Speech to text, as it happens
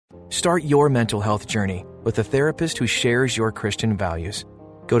Start your mental health journey with a therapist who shares your Christian values.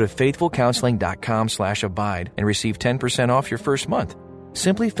 Go to faithfulcounseling.com/abide and receive 10% off your first month.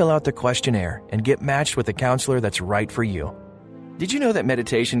 Simply fill out the questionnaire and get matched with a counselor that's right for you. Did you know that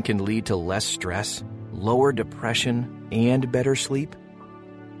meditation can lead to less stress, lower depression, and better sleep?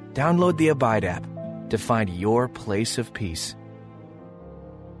 Download the Abide app to find your place of peace.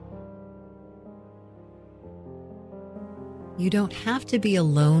 You don't have to be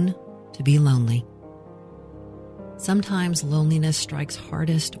alone to be lonely. Sometimes loneliness strikes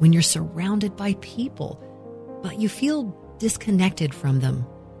hardest when you're surrounded by people, but you feel disconnected from them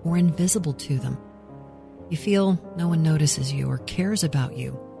or invisible to them. You feel no one notices you or cares about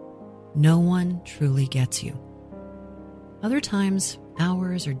you. No one truly gets you. Other times,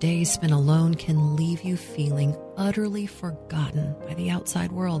 hours or days spent alone can leave you feeling utterly forgotten by the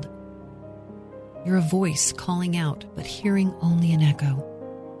outside world. You're a voice calling out, but hearing only an echo.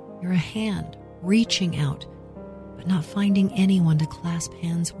 You're a hand reaching out, but not finding anyone to clasp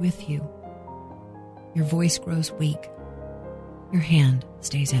hands with you. Your voice grows weak. Your hand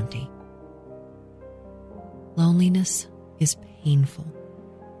stays empty. Loneliness is painful,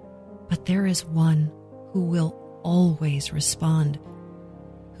 but there is one who will always respond,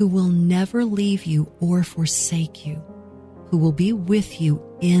 who will never leave you or forsake you, who will be with you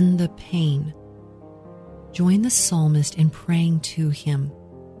in the pain. Join the psalmist in praying to him.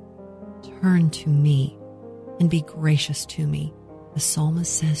 Turn to me and be gracious to me, the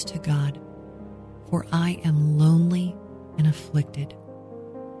psalmist says to God, for I am lonely and afflicted.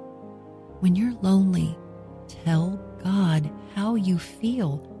 When you're lonely, tell God how you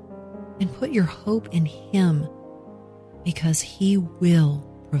feel and put your hope in Him, because He will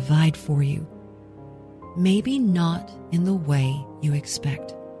provide for you. Maybe not in the way you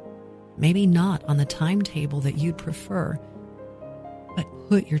expect. Maybe not on the timetable that you'd prefer, but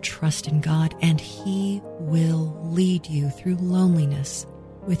put your trust in God and He will lead you through loneliness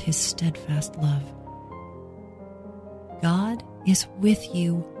with His steadfast love. God is with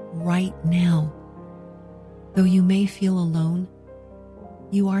you right now. Though you may feel alone,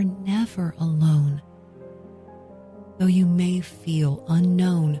 you are never alone. Though you may feel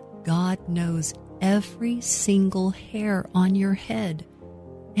unknown, God knows every single hair on your head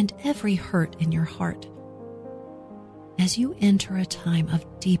and every hurt in your heart. As you enter a time of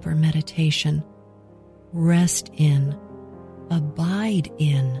deeper meditation, rest in, abide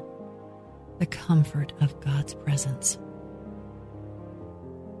in the comfort of God's presence.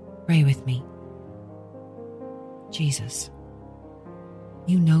 Pray with me. Jesus,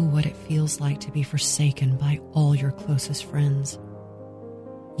 you know what it feels like to be forsaken by all your closest friends.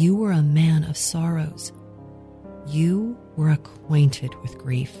 You were a man of sorrows. You were acquainted with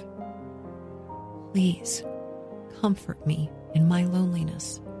grief. Please comfort me in my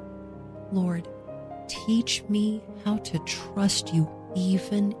loneliness. Lord, teach me how to trust you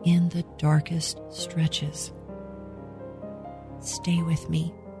even in the darkest stretches. Stay with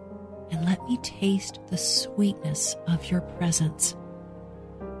me and let me taste the sweetness of your presence.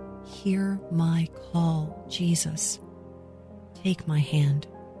 Hear my call, Jesus. Take my hand.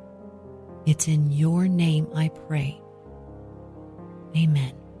 It's in your name I pray.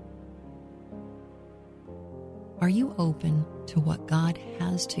 Amen. Are you open to what God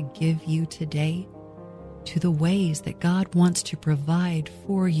has to give you today? To the ways that God wants to provide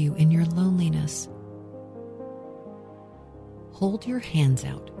for you in your loneliness? Hold your hands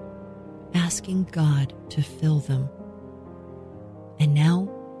out, asking God to fill them. And now,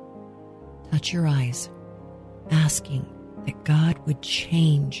 touch your eyes, asking that God would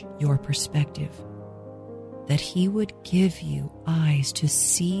change your perspective, that He would give you eyes to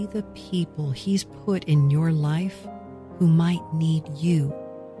see the people He's put in your life who might need you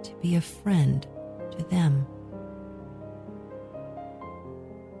to be a friend to them.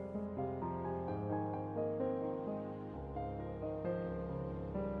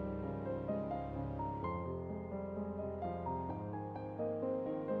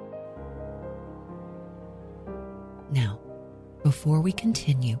 Now, before we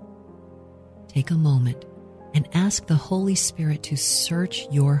continue, take a moment and ask the Holy Spirit to search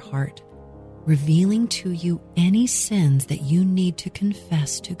your heart, revealing to you any sins that you need to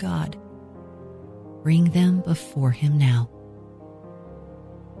confess to God. Bring them before Him now.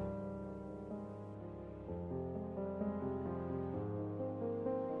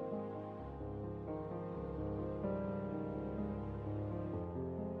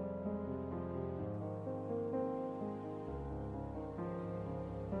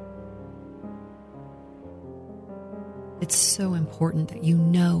 It's so important that you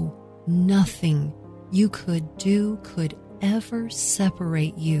know nothing you could do could ever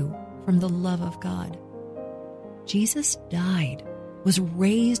separate you from the love of God. Jesus died, was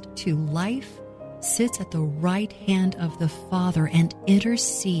raised to life, sits at the right hand of the Father, and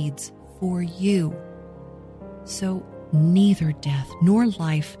intercedes for you. So neither death nor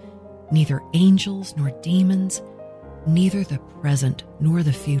life, neither angels nor demons, neither the present nor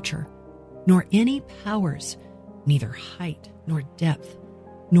the future, nor any powers, neither height nor depth,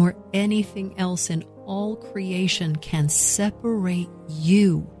 nor anything else in all creation can separate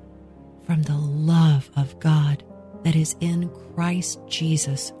you from the love of God that is in Christ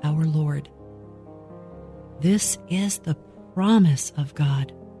Jesus our Lord. This is the promise of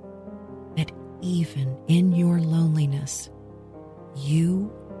God, that even in your loneliness,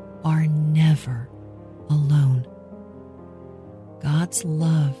 you are never alone. God's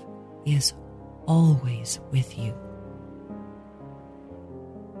love is always with you.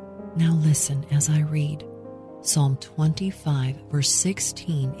 Now listen as I read Psalm 25, verse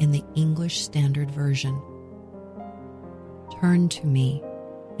 16 in the English Standard Version. Turn to me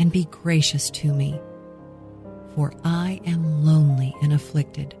and be gracious to me, for I am lonely and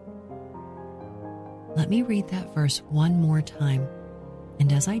afflicted. Let me read that verse one more time,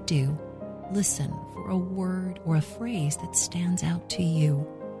 and as I do, listen for a word or a phrase that stands out to you.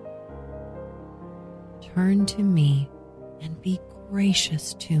 Turn to me and be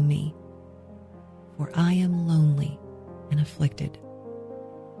gracious to me, for I am lonely and afflicted.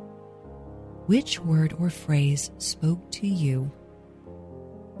 Which word or phrase spoke to you?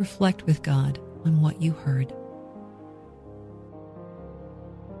 Reflect with God on what you heard.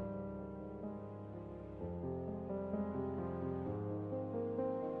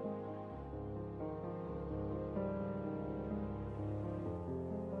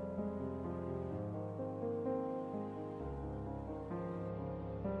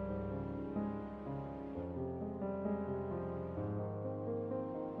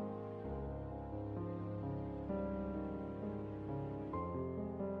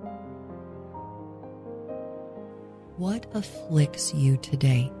 What afflicts you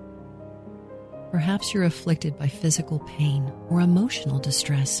today? Perhaps you're afflicted by physical pain or emotional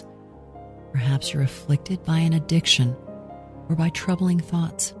distress. Perhaps you're afflicted by an addiction or by troubling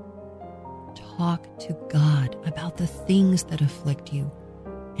thoughts. Talk to God about the things that afflict you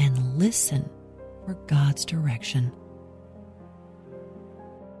and listen for God's direction.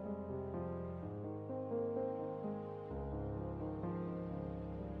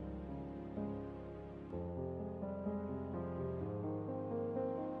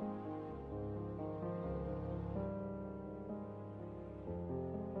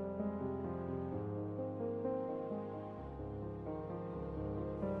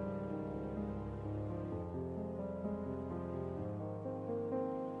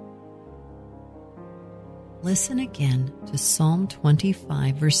 Listen again to Psalm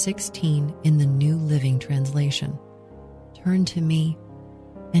 25, verse 16 in the New Living Translation. Turn to me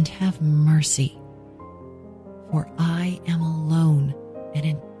and have mercy, for I am alone and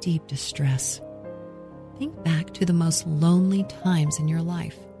in deep distress. Think back to the most lonely times in your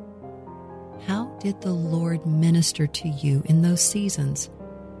life. How did the Lord minister to you in those seasons?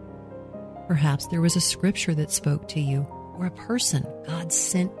 Perhaps there was a scripture that spoke to you, or a person God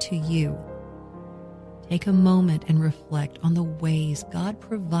sent to you. Take a moment and reflect on the ways God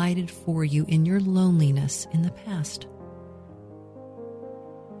provided for you in your loneliness in the past.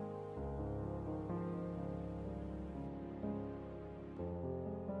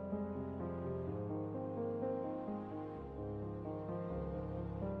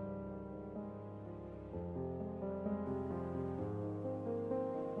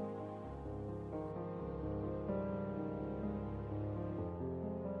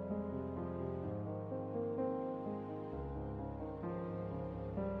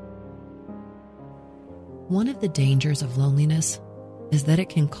 One of the dangers of loneliness is that it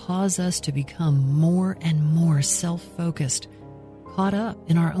can cause us to become more and more self-focused, caught up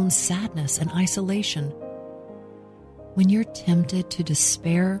in our own sadness and isolation. When you're tempted to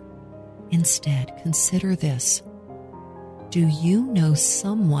despair, instead consider this. Do you know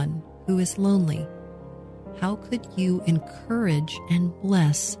someone who is lonely? How could you encourage and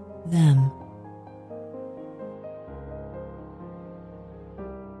bless them?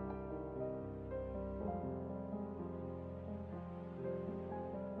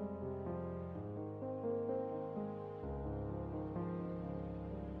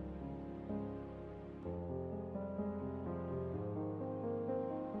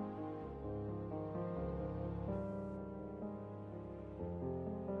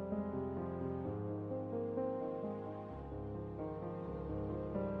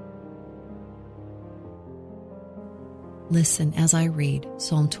 Listen as I read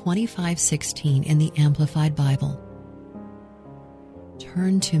Psalm 25:16 in the Amplified Bible.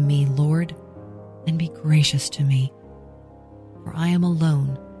 Turn to me, Lord, and be gracious to me, for I am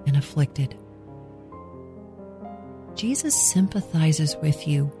alone and afflicted. Jesus sympathizes with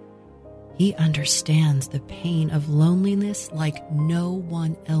you. He understands the pain of loneliness like no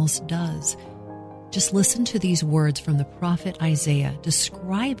one else does. Just listen to these words from the prophet Isaiah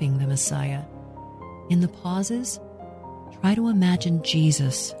describing the Messiah. In the pauses, try to imagine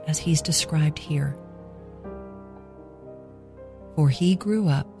Jesus as he's described here. For he grew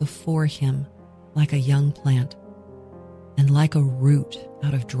up before him like a young plant, and like a root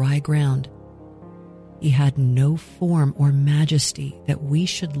out of dry ground. He had no form or majesty that we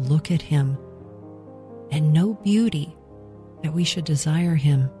should look at him, and no beauty that we should desire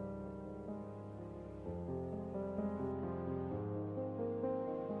him.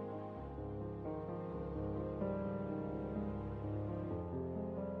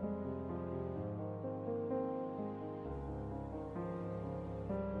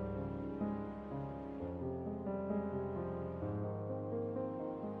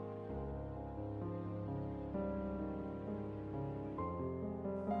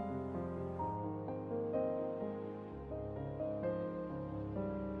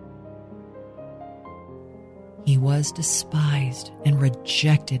 He was despised and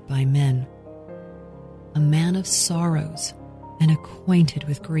rejected by men, a man of sorrows and acquainted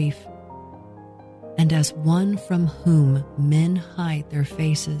with grief. And as one from whom men hide their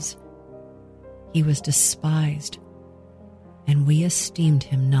faces, he was despised, and we esteemed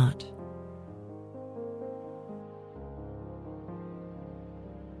him not.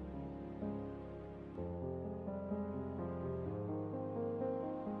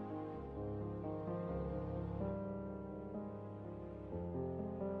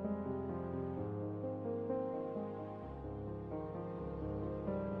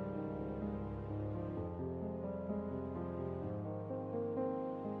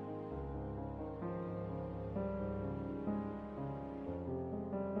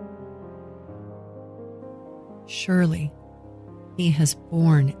 Surely he has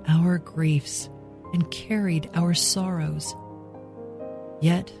borne our griefs and carried our sorrows.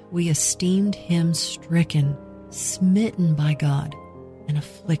 Yet we esteemed him stricken, smitten by God, and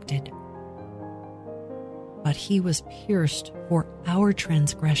afflicted. But he was pierced for our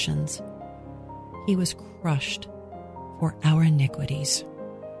transgressions. He was crushed for our iniquities.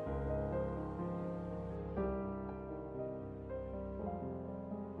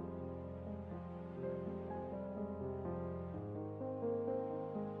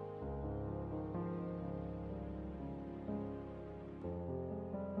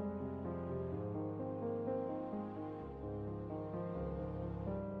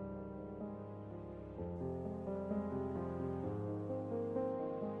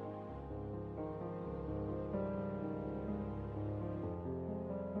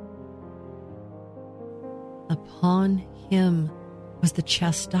 Upon him was the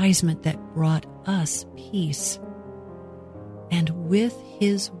chastisement that brought us peace, and with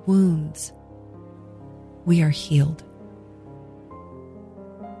his wounds we are healed.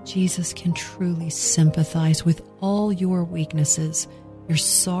 Jesus can truly sympathize with all your weaknesses, your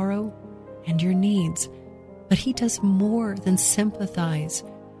sorrow, and your needs, but he does more than sympathize.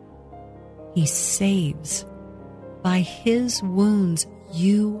 He saves. By his wounds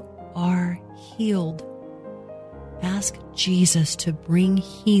you are healed. Ask Jesus to bring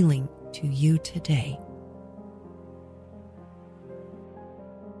healing to you today.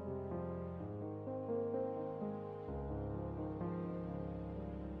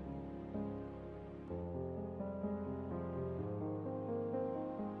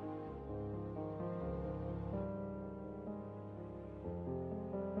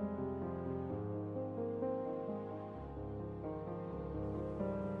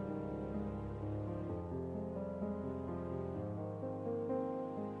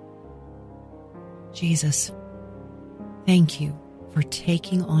 Jesus, thank you for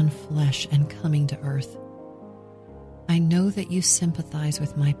taking on flesh and coming to earth. I know that you sympathize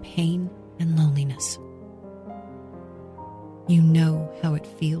with my pain and loneliness. You know how it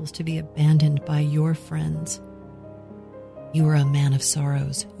feels to be abandoned by your friends. You are a man of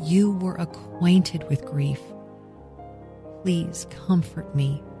sorrows. You were acquainted with grief. Please comfort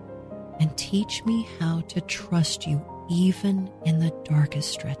me and teach me how to trust you even in the darkest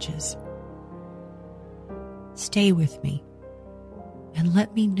stretches. Stay with me and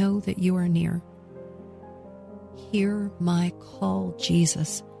let me know that you are near. Hear my call,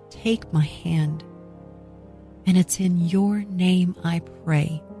 Jesus. Take my hand. And it's in your name I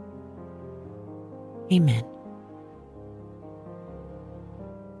pray. Amen.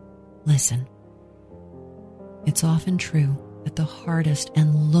 Listen, it's often true that the hardest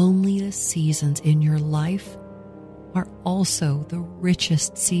and loneliest seasons in your life are also the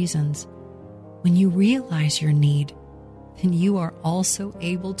richest seasons. When you realize your need, then you are also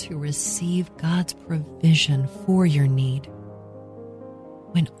able to receive God's provision for your need.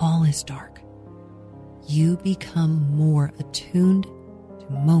 When all is dark, you become more attuned to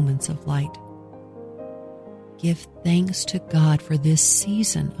moments of light. Give thanks to God for this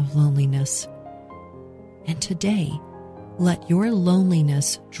season of loneliness. And today, let your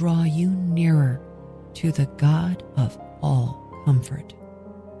loneliness draw you nearer to the God of all comfort.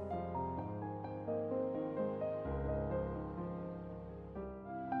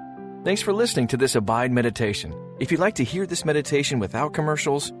 Thanks for listening to this Abide meditation. If you'd like to hear this meditation without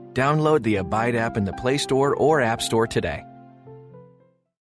commercials, download the Abide app in the Play Store or App Store today.